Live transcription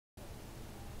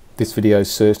This video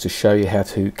serves to show you how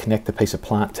to connect the piece of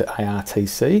plant to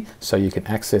ARTC so you can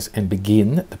access and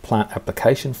begin the plant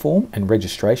application form and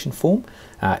registration form.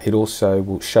 It also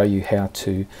will show you how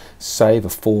to save a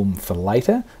form for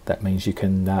later. That means you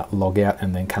can log out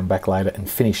and then come back later and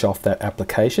finish off that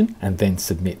application and then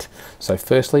submit. So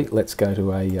firstly, let's go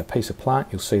to a piece of plant.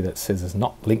 You'll see that it says it's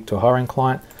not linked to a hiring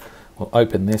client. We'll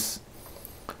open this.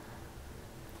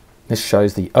 This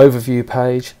shows the overview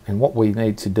page, and what we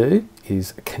need to do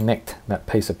is connect that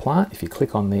piece of plant. If you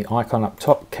click on the icon up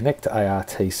top, connect to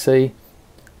ARTC,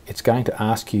 it's going to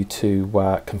ask you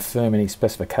to confirm any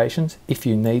specifications. If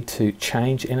you need to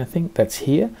change anything, that's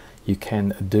here. You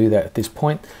can do that at this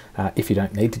point. If you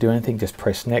don't need to do anything, just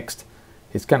press next.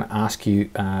 It's going to ask you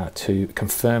to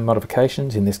confirm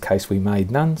modifications. In this case, we made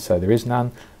none, so there is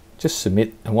none. Just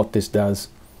submit, and what this does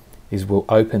is we'll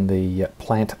open the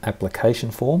plant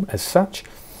application form as such.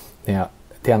 Now,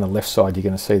 down the left side, you're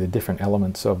going to see the different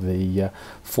elements of the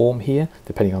form here,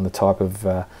 depending on the type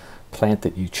of plant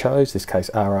that you chose, this case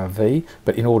RRV.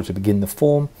 But in order to begin the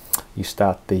form, you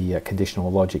start the conditional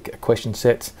logic question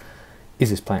sets. Is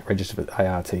this plant registered with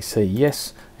ARTC?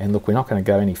 Yes. And look, we're not going to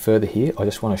go any further here. I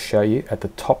just want to show you at the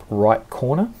top right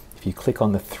corner, if you click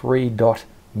on the 3-dot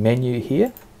menu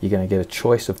here, you're going to get a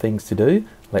choice of things to do.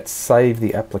 Let's save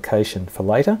the application for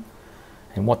later.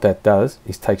 And what that does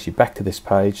is takes you back to this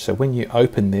page. So when you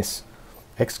open this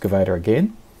excavator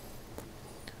again,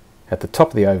 at the top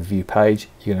of the overview page,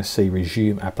 you're going to see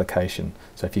resume application.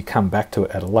 So if you come back to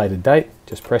it at a later date,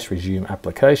 just press resume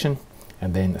application,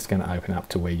 and then it's going to open up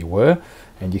to where you were,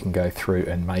 and you can go through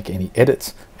and make any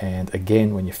edits. And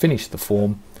again, when you finish the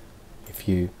form, if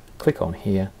you click on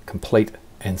here, complete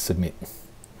and submit.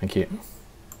 Thank you.